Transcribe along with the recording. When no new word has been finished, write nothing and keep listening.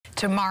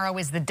Tomorrow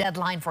is the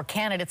deadline for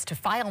candidates to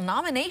file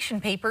nomination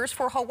papers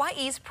for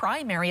Hawaii's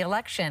primary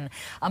election.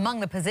 Among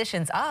the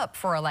positions up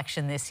for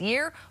election this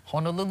year,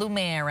 Honolulu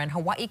Mayor and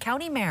Hawaii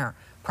County Mayor,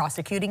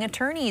 prosecuting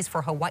attorneys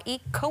for Hawaii,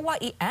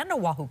 Kauai, and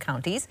Oahu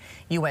counties,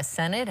 U.S.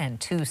 Senate,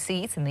 and 2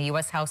 seats in the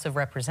U.S. House of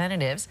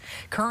Representatives.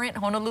 Current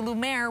Honolulu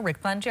Mayor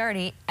Rick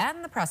Blangiardi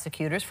and the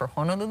prosecutors for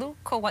Honolulu,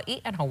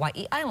 Kauai, and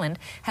Hawaii Island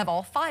have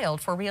all filed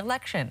for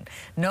re-election.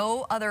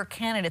 No other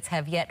candidates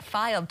have yet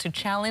filed to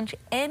challenge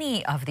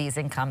any of these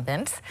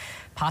incumbents.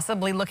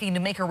 Possibly looking to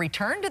make a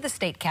return to the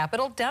state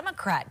capitol,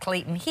 Democrat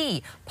Clayton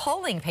He,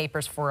 polling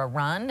papers for a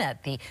run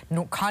at the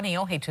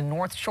Kaneohe to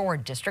North Shore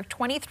District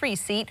 23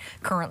 seat,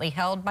 currently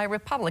held by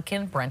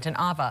Republican Brenton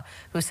Ava,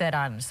 who said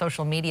on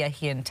social media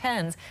he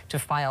intends to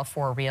file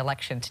for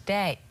re-election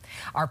today.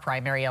 Our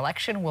primary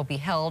election will be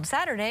held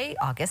Saturday,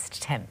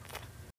 August 10th.